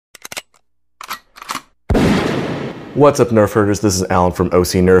What's up, Nerf herders? This is Allan from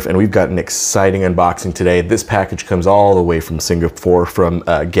OC Nerf, and we've got an exciting unboxing today. This package comes all the way from Singapore from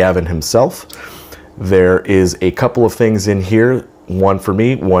Gavin himself. There is a couple of things in here, one for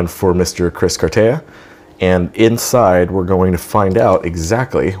me, one for Mr. Chris Cartaya, and inside we're going to find out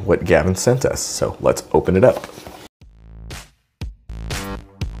exactly what Gavin sent us. So let's open it up.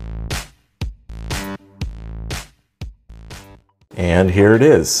 And here it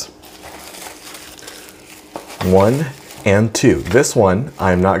is. 1 and 2. This one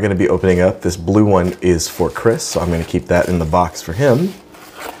I'm not going to be opening up. This blue one is for Chris, so I'm going to keep that in the box for him.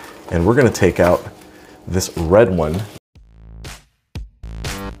 And we're going to take out this red one.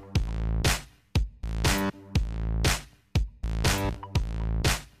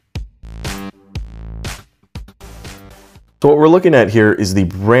 So what we're looking at here is the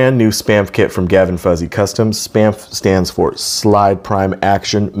brand new SPAMF kit from Gavinfuzzy Customs. SPAMF stands for Slide Prime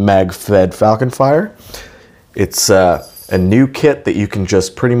Action Mag Fed Falcon Fire. It's a new kit that you can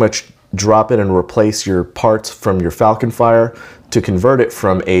just pretty much drop in and replace your parts from your Falcon Fire to convert it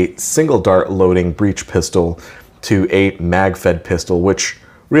from a single dart loading breech pistol to a mag fed pistol, which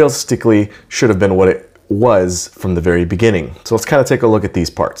realistically should have been what it was from the very beginning. So let's kind of take a look at these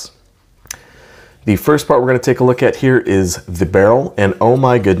parts. The first part we're going to take a look at here is the barrel, and oh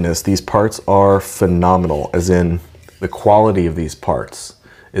my goodness, these parts are phenomenal, as in the quality of these parts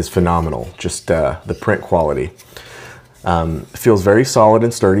is phenomenal. Just the print quality. Feels very solid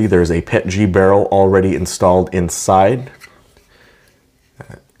and sturdy. There's a PET-G barrel already installed inside.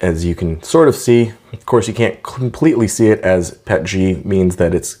 As you can sort of see, of course you can't completely see it, as PET-G means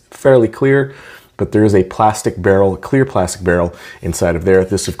that it's fairly clear, but there is a plastic barrel, a clear plastic barrel inside of there.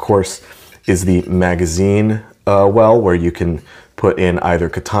 This of course is the magazine well, where you can put in either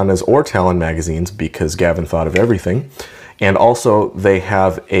katanas or Talon magazines, because Gavin thought of everything. And also they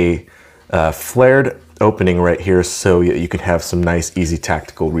have a flared opening right here, so you can have some nice easy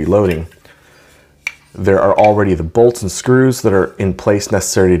tactical reloading. There are already the bolts and screws that are in place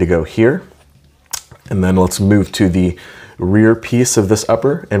necessary to go here. And then let's move to the rear piece of this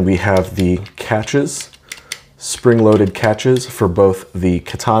upper, and we have the catches, spring-loaded catches for both the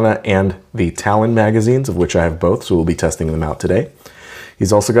katana and the Talon magazines, of which I have both, so we'll be testing them out today.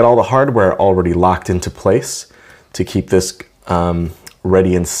 He's also got all the hardware already locked into place to keep this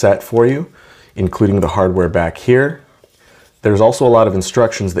ready and set for you, including the hardware back here. There's also a lot of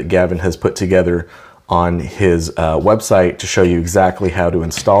instructions that Gavin has put together on his website to show you exactly how to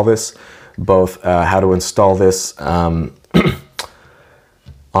install this, both how to install this on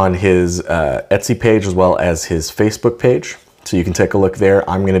his Etsy page as well as his Facebook page. So you can take a look there.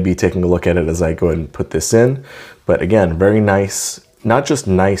 I'm going to be taking a look at it as I go ahead and put this in. But again, very nice, not just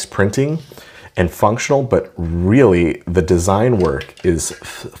nice printing and functional, but really the design work is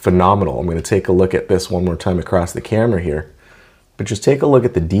phenomenal. I'm going to take a look at this one more time across the camera here, but just take a look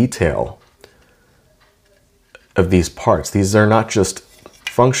at the detail of these parts. These are not just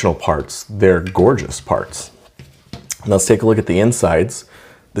functional parts, they're gorgeous parts. Let's take a look at the insides.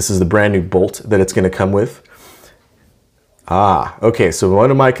 This is the brand new bolt that it's going to come with. Okay, so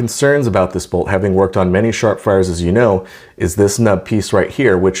one of my concerns about this bolt, having worked on many sharp fires as you know, is this nub piece right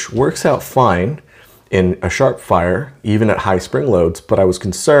here, which works out fine in a sharp fire, even at high spring loads, but I was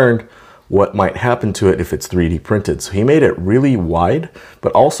concerned what might happen to it if it's 3D printed. So he made it really wide,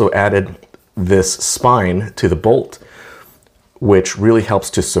 but also added this spine to the bolt, which really helps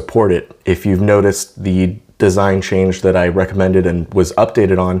to support it. If you've noticed the design change that I recommended and was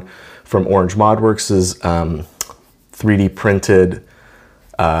updated on from Orange Modworks' 3D printed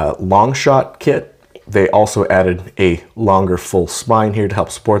long shot kit, they also added a longer full spine here to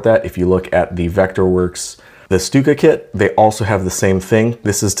help support that. If you look at the Vectorworks, the Stuka kit, they also have the same thing.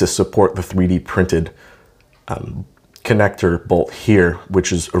 This is to support the 3D printed connector bolt here,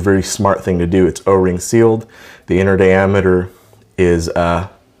 which is a very smart thing to do. It's O-ring sealed. The inner diameter is, we'll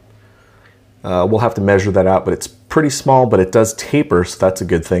have to measure that out, but it's pretty small, but it does taper, so that's a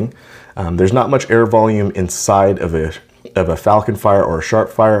good thing. There's not much air volume inside of a Falcon Fire or a Sharp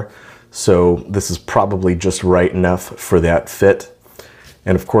Fire, so this is probably just right enough for that fit.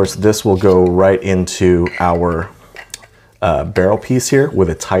 And of course, this will go right into our barrel piece here with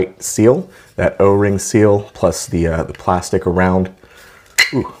a tight seal, that O-ring seal plus the plastic around.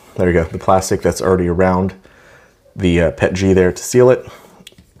 Ooh, there you go, the plastic that's already around the PET-G there to seal it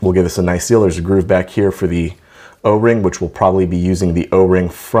will give us a nice seal. There's a groove back here for the O-ring, which will probably be using the O-ring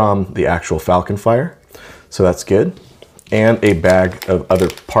from the actual Falcon Fire. So that's good. And a bag of other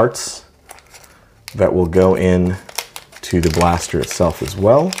parts that will go in to the blaster itself as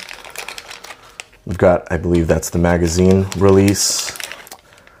well. We've got, I believe that's the magazine release,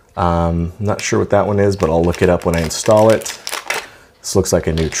 Not sure what that one is, but I'll look it up when I install it. This looks like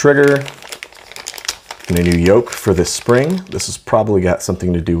a new trigger and a new yoke for this spring. This has probably got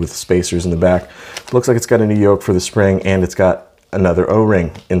something to do with the spacers in the back. It looks like it's got a new yoke for the spring, and it's got another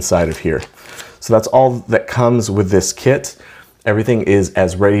O-ring inside of here. So that's all that comes with this kit. Everything is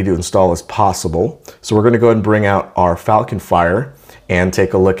as ready to install as possible. So we're going to go ahead and bring out our Falcon Fire and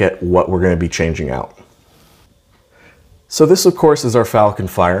take a look at what we're going to be changing out. So this, of course, is our Falcon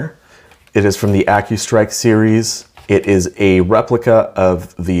Fire. It is from the AccuStrike series. It is a replica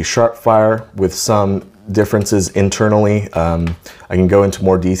of the Sharpfire with some differences internally. I can go into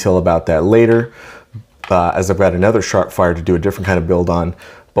more detail about that later, as I've got another Sharpfire to do a different kind of build on.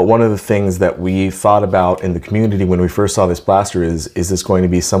 But one of the things that we thought about in the community when we first saw this blaster is this going to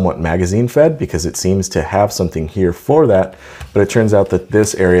be somewhat magazine fed? Because it seems to have something here for that, but it turns out that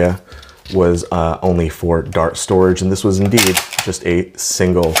this area was only for dart storage, and this was indeed just a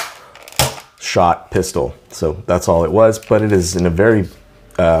single shot pistol. So that's all it was, but it is in a very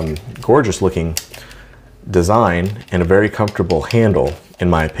gorgeous looking design and a very comfortable handle, in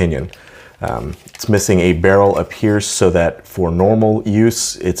my opinion. It's missing a barrel up here so that for normal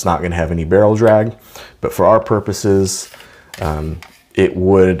use, it's not going to have any barrel drag. But for our purposes, it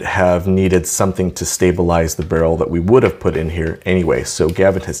would have needed something to stabilize the barrel that we would have put in here anyway. So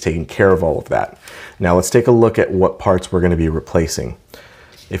Gavin has taken care of all of that. Now let's take a look at what parts we're going to be replacing.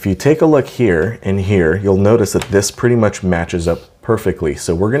 If you take a look here and here, you'll notice that this pretty much matches up perfectly.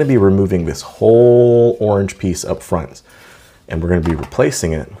 So we're going to be removing this whole orange piece up front, and we're going to be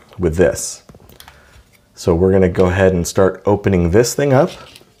replacing it with this. So we're going to go ahead and start opening this thing up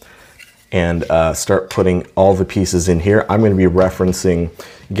and start putting all the pieces in here. I'm going to be referencing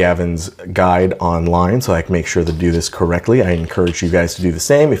Gavin's guide online so I can make sure to do this correctly. I encourage you guys to do the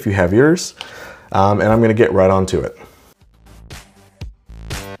same if you have yours. And I'm going to get right onto it.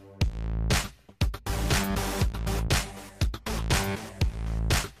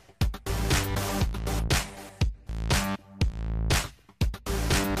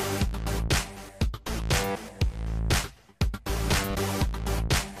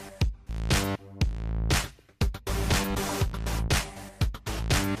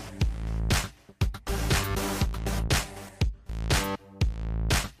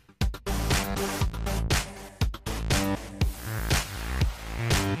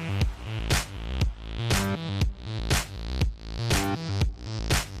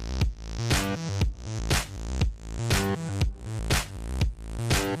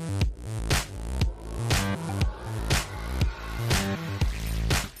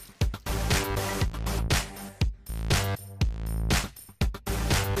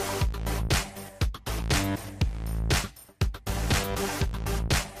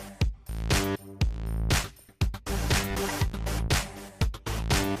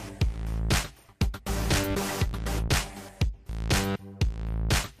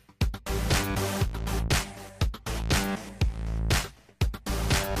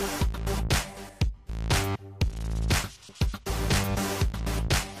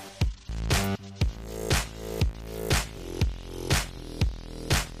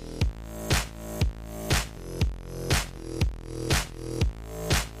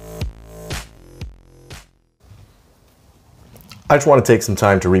 I just want to take some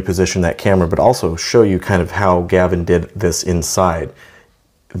time to reposition that camera, but also show you kind of how Gavin did this inside.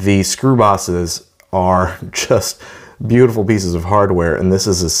 The screw bosses are just beautiful pieces of hardware, and this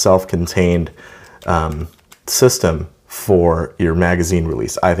is a self-contained system for your magazine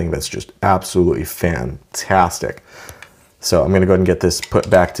release. I think that's just absolutely fantastic. So I'm going to go ahead and get this put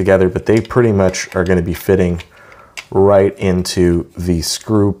back together, but they pretty much are going to be fitting right into the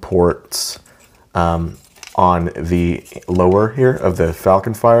screw ports on the lower here of the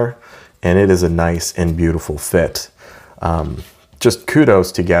Falcon Fire, and it is a nice and beautiful fit. Just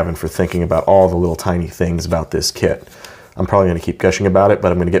kudos to Gavin for thinking about all the little tiny things about this kit. I'm probably going to keep gushing about it,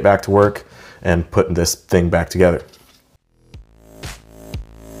 but I'm going to get back to work and put this thing back together.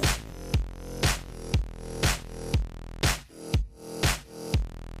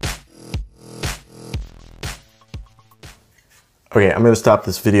 Okay, I'm going to stop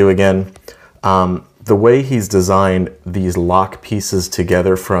this video again. The way he's designed these lock pieces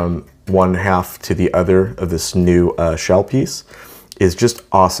together from one half to the other of this new shell piece is just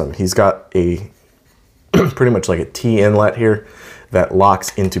awesome. He's got a pretty much like a T inlet here that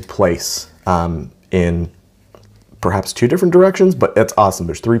locks into place in perhaps two different directions, but it's awesome.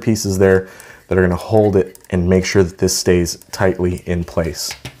 There's three pieces there that are going to hold it and make sure that this stays tightly in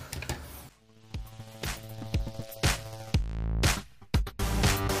place.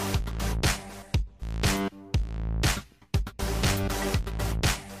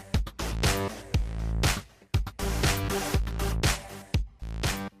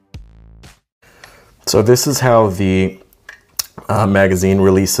 So this is how the magazine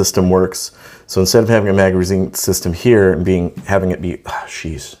release system works. So instead of having a magazine system here and having it be,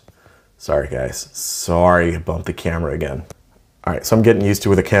 jeez, sorry guys, sorry, I bumped the camera again. All right, so I'm getting used to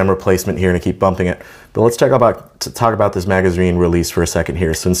with the camera placement here and I keep bumping it. But let's talk about this magazine release for a second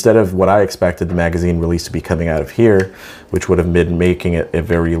here. So instead of what I expected the magazine release to be coming out of here, which would have been making it a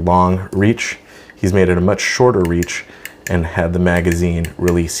very long reach, he's made it a much shorter reach and had the magazine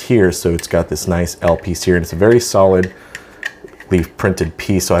release here. So it's got this nice L piece here and it's a very solid leaf printed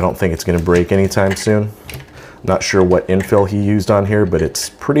piece, so I don't think it's going to break anytime soon. Not sure what infill he used on here, but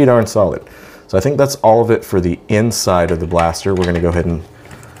it's pretty darn solid. So I think that's all of it for the inside of the blaster. We're going to go ahead and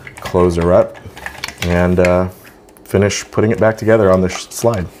close her up and finish putting it back together on the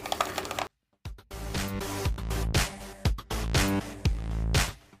slide.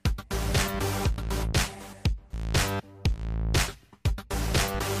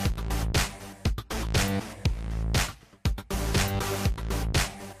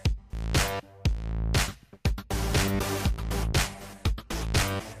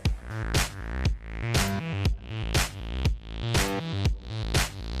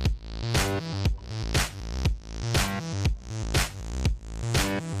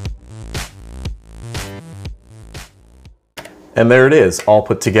 And there it is, all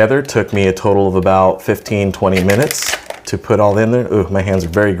put together. Took me a total of about 15-20 minutes to put all in there. Ooh, my hands are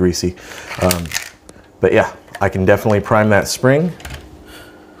very greasy. But yeah, I can definitely prime that spring.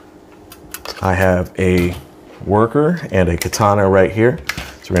 I have a worker and a katana right here.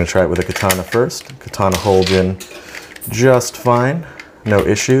 So we're gonna try it with a katana first. Katana holds in just fine, no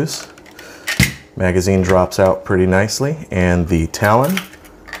issues. Magazine drops out pretty nicely, and the Talon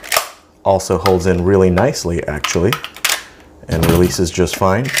also holds in really nicely actually, and releases just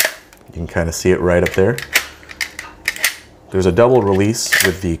fine. You can kind of see it right up there. There's a double release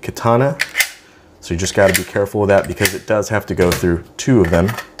with the katana, so you just got to be careful with that because it does have to go through two of them.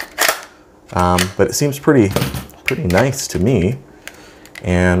 But it seems pretty nice to me.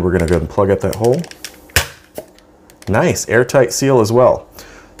 And we're gonna go ahead and plug up that hole. Nice, airtight seal as well.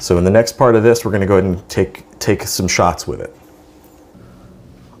 So in the next part of this, we're gonna go ahead and take some shots with it.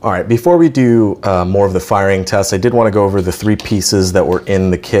 All right, before we do more of the firing tests, I did want to go over the 3 pieces that were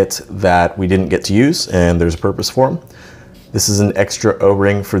in the kit that we didn't get to use, and there's a purpose for them. This is an extra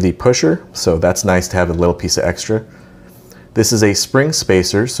O-ring for the pusher, so that's nice to have a little piece of extra. This is a spring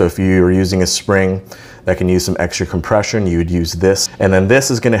spacer, so if you are using a spring that can use some extra compression, you would use this. And then this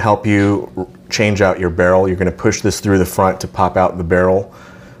is going to help you change out your barrel. You're going to push this through the front to pop out the barrel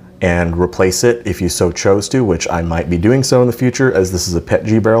and replace it if you so chose to, which I might be doing so in the future, as this is a PET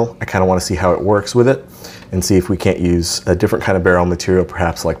G barrel. I kind of want to see how it works with it and see if we can't use a different kind of barrel material,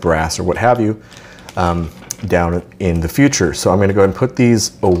 perhaps like brass or what have you, down in the future. So I'm going to go ahead and put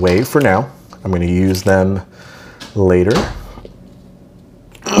these away for now. I'm going to use them later.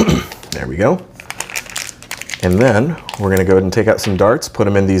 There we go. And then we're going to go ahead and take out some darts, put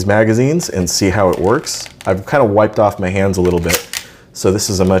them in these magazines and see how it works. I've kind of wiped off my hands a little bit, so this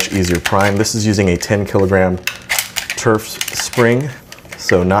is a much easier prime. This is using a 10 kilogram turf spring,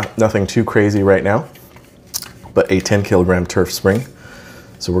 so nothing too crazy right now, but a 10 kilogram turf spring.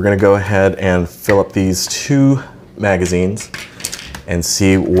 So we're going to go ahead and fill up these 2 magazines and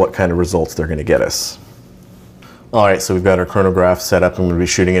see what kind of results they're going to get us. All right, so we've got our chronograph set up. I'm going to be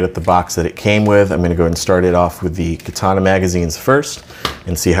shooting it at the box that it came with. I'm going to go ahead and start it off with the katana magazines first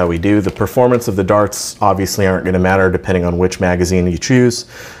and see how we do. The performance of the darts obviously aren't going to matter depending on which magazine you choose.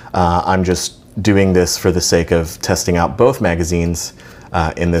 I'm just doing this for the sake of testing out both magazines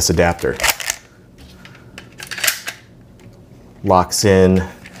in this adapter. Locks in.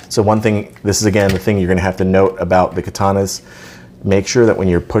 So one thing, this is again the thing you're going to have to note about the katanas. Make sure that when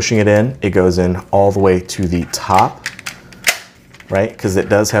you're pushing it in, it goes in all the way to the top, right? Because it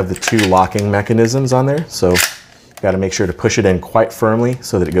does have the 2 locking mechanisms on there. So you've got to make sure to push it in quite firmly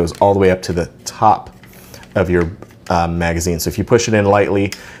so that it goes all the way up to the top of your magazine. So if you push it in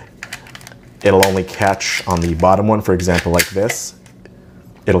lightly, it'll only catch on the bottom one. For example, like this,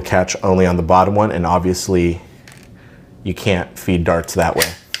 it'll catch only on the bottom one, and obviously you can't feed darts that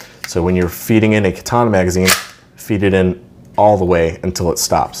way. So when you're feeding in a katana magazine, feed it in all the way until it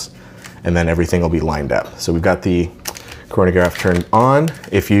stops, and then everything will be lined up. So we've got the chronograph turned on.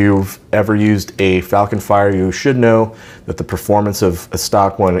 If you've ever used a Falcon Fire, you should know that the performance of a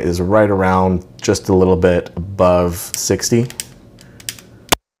stock one is right around just a little bit above 60.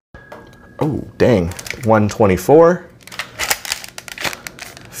 Oh, dang, 124.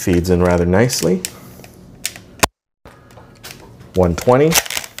 Feeds in rather nicely. 120.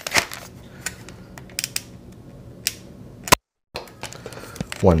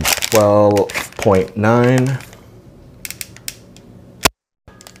 112 120.9,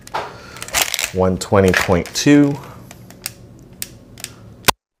 120.2,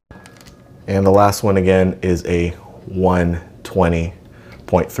 and the last one again is a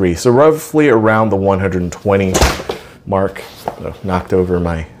 120.3. So roughly around the 120 mark. Knocked over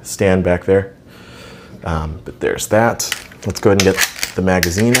my stand back there. But there's that. Let's go ahead and get the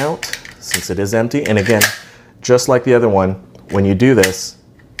magazine out since it is empty. And again, just like the other one, when you do this,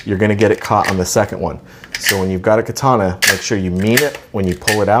 you're going to get it caught on the second one. So when you've got a katana, make sure you mean it when you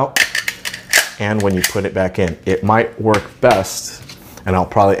pull it out and when you put it back in. It might work best, and I'll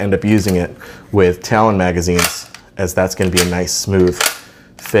probably end up using it with Talon magazines, as that's going to be a nice smooth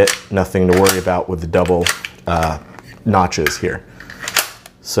fit, nothing to worry about with the double notches here.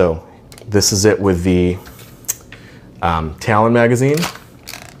 So this is it with the Talon magazine.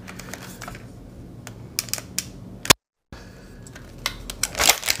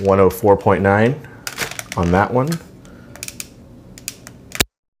 .9 on that one.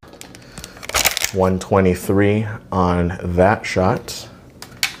 123 on that shot.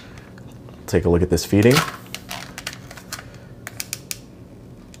 Take a look at this feeding.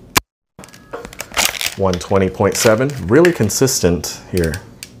 120.7, really consistent here.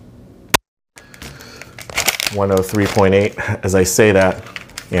 103.8. As I say that,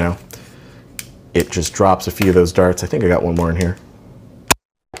 you know, it just drops a few of those darts. I think I got one more in here.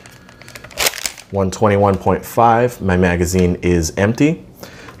 121.5, my magazine is empty.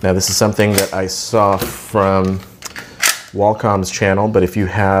 Now this is something that I saw from Wallcom's channel, but if you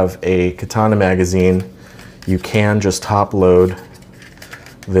have a katana magazine, you can just top load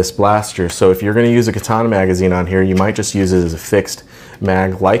this blaster. So if you're going to use a katana magazine on here, you might just use it as a fixed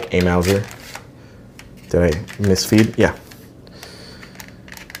mag like a Mauser. Did I misfeed? Yeah.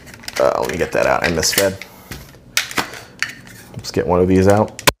 Let me get that out. I misfed. Let's get one of these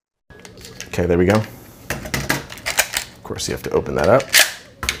out. Okay, there we go. Of course, you have to open that up,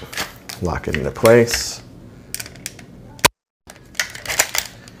 lock it into place.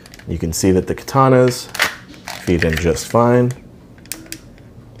 You can see that the katanas feed in just fine.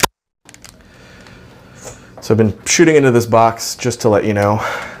 So I've been shooting into this box just to let you know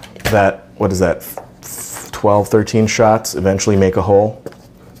that, what is that, 12, 13 shots eventually make a hole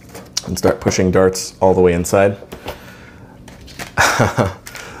and start pushing darts all the way inside.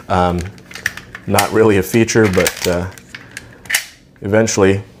 Not really a feature, but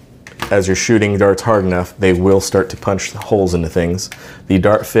eventually, as you're shooting darts hard enough, they will start to punch holes into things. The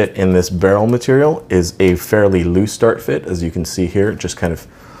dart fit in this barrel material is a fairly loose dart fit. As you can see here, it just kind of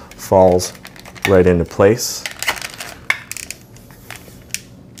falls right into place.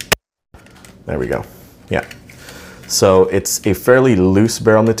 There we go. Yeah. So it's a fairly loose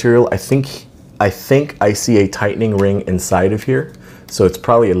barrel material. I think I see a tightening ring inside of here. So it's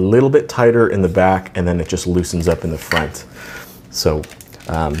probably a little bit tighter in the back, and then it just loosens up in the front. So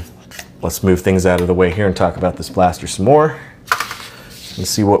let's move things out of the way here and talk about this blaster some more and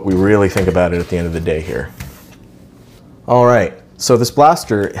see what we really think about it at the end of the day here. All right, so this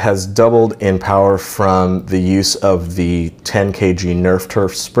blaster has doubled in power from the use of the 10 kg Nerf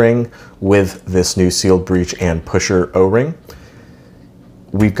turf spring with this new sealed breech and pusher O-ring.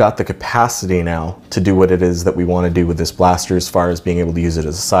 We've got the capacity now to do what it is that we want to do with this blaster, as far as being able to use it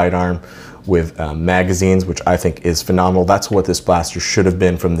as a sidearm with magazines, which I think is phenomenal. That's what this blaster should have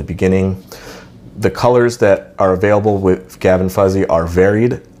been from the beginning. The colors that are available with Gavinfuzzy are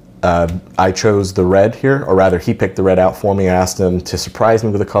varied. I chose the red here, or rather he picked the red out for me. I asked him to surprise me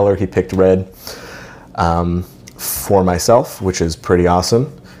with a color. He picked red for myself, which is pretty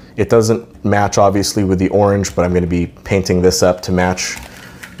awesome. It doesn't match obviously with the orange, but I'm going to be painting this up to match.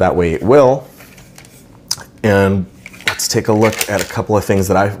 That way it will. And let's take a look at a couple of things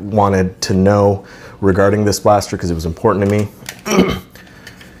that I wanted to know regarding this blaster, because it was important to me.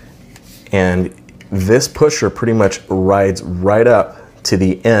 And this pusher pretty much rides right up to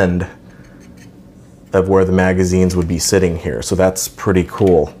the end of where the magazines would be sitting here. So that's pretty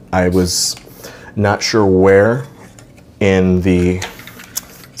cool. I was not sure where in the,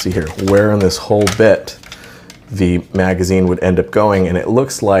 let's see here, where in this whole bit the magazine would end up going, and it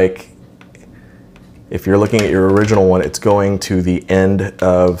looks like, if you're looking at your original one, it's going to the end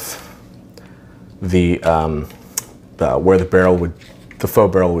of the where the barrel would, the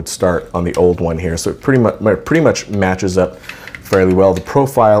faux barrel would start on the old one here. So it pretty much matches up fairly well. The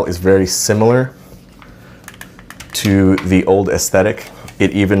profile is very similar to the old aesthetic.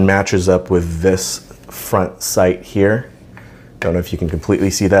 It even matches up with this front sight here. Don't know if you can completely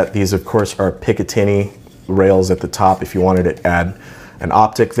see that. These of course are Picatinny rails at the top if you wanted to add an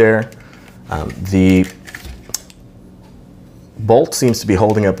optic there. The bolt seems to be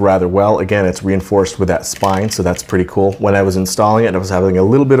holding up rather well. Again, it's reinforced with that spine, so that's pretty cool. When I was installing it, I was having a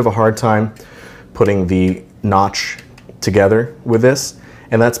little bit of a hard time putting the notch together with this,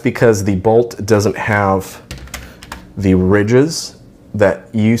 and that's because the bolt doesn't have the ridges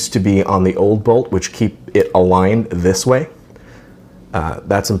that used to be on the old bolt, which keep it aligned this way.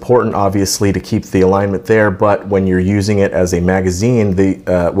 That's important, obviously, to keep the alignment there, but when you're using it as a magazine,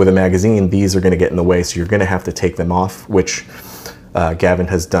 with a magazine, these are going to get in the way, so you're going to have to take them off, which Gavin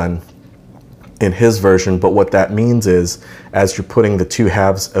has done in his version. But what that means is, as you're putting the two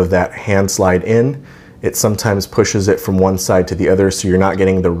halves of that hand slide in, it sometimes pushes it from one side to the other, so you're not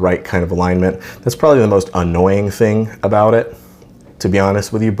getting the right kind of alignment. That's probably the most annoying thing about it, to be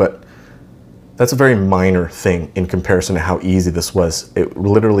honest with you, but that's a very minor thing in comparison to how easy this was. It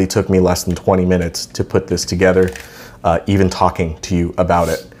literally took me less than 20 minutes to put this together, even talking to you about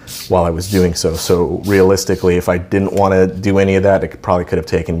it while I was doing so. So realistically, if I didn't want to do any of that, it probably could have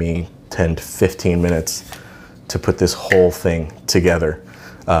taken me 10 to 15 minutes to put this whole thing together.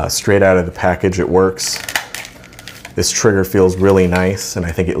 Straight out of the package, it works. This trigger feels really nice, and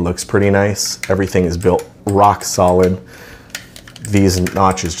I think it looks pretty nice. Everything is built rock solid. These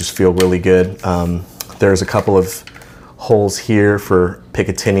notches just feel really good. There's a couple of holes here for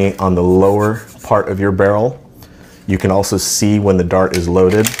Picatinny on the lower part of your barrel. You can also see when the dart is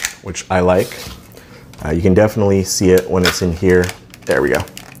loaded, which I like. You can definitely see it when it's in here. There we go.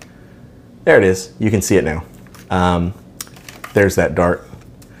 There it is. You can see it now. There's that dart.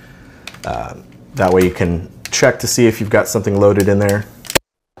 That way you can check to see if you've got something loaded in there.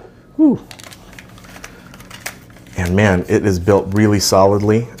 Whew. And man, it is built really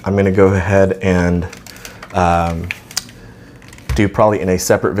solidly. I'm gonna go ahead and do probably in a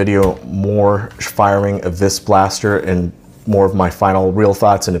separate video more firing of this blaster and more of my final real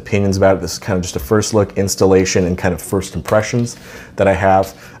thoughts and opinions about it. This is kind of just a first look, installation, and kind of first impressions that I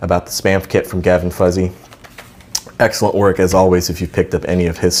have about the SPAMF kit from Gavinfuzzy. Excellent work as always if you've picked up any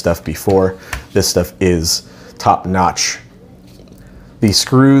of his stuff before. This stuff is top notch. The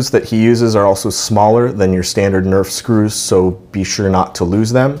screws that he uses are also smaller than your standard Nerf screws, so be sure not to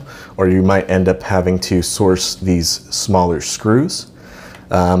lose them, or you might end up having to source these smaller screws.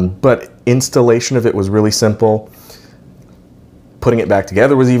 But installation of it was really simple. Putting it back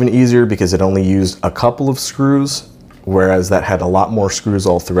together was even easier because it only used a couple of screws, whereas that had a lot more screws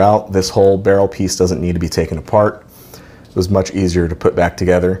all throughout. This whole barrel piece doesn't need to be taken apart. It was much easier to put back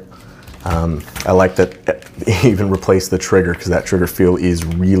together. I like that it even replaced the trigger because that trigger feel is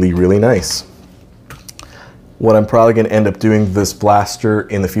really, really nice. What I'm probably going to end up doing with this blaster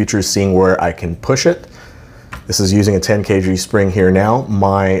in the future is seeing where I can push it. This is using a 10 kg spring here now.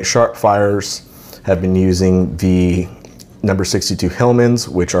 My sharp fires have been using the number 62 Hillmans,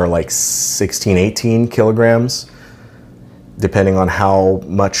 which are like 16, 18 kilograms, depending on how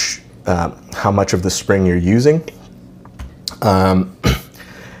much of the spring you're using.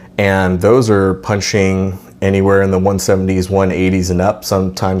 And those are punching anywhere in the 170s, 180s and up,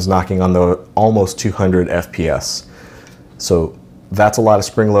 sometimes knocking on the almost 200 FPS. So that's a lot of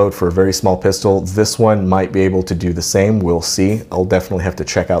spring load for a very small pistol. This one might be able to do the same. We'll see. I'll definitely have to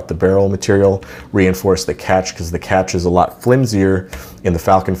check out the barrel material, reinforce the catch, because the catch is a lot flimsier in the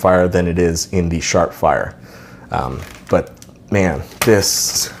Falcon Fire than it is in the Sharp Fire. But man,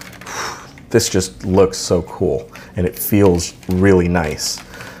 this just looks so cool, and it feels really nice.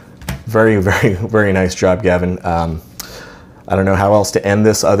 Very, very, very nice job, Gavin. I don't know how else to end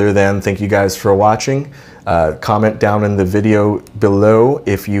this other than thank you guys for watching. Comment down in the video below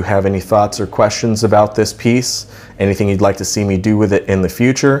if you have any thoughts or questions about this piece, anything you'd like to see me do with it in the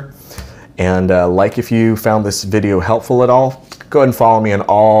future. And like if you found this video helpful at all, go ahead and follow me on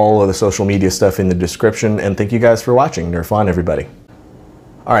all of the social media stuff in the description. And thank you guys for watching. Nerf on, everybody.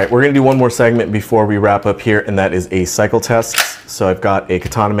 All right, we're gonna do one more segment before we wrap up here, and that is a cycle test. So I've got a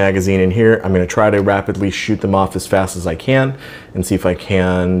katana magazine in here. I'm gonna try to rapidly shoot them off as fast as I can and see if I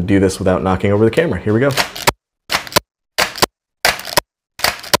can do this without knocking over the camera. Here we go.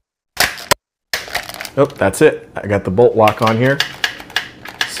 Oh, that's it. I got the bolt lock on here.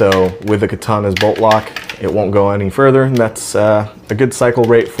 So with the katana's bolt lock, it won't go any further, and that's a good cycle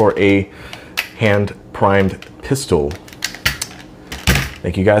rate for a hand-primed pistol.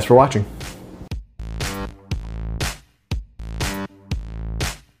 Thank you guys for watching.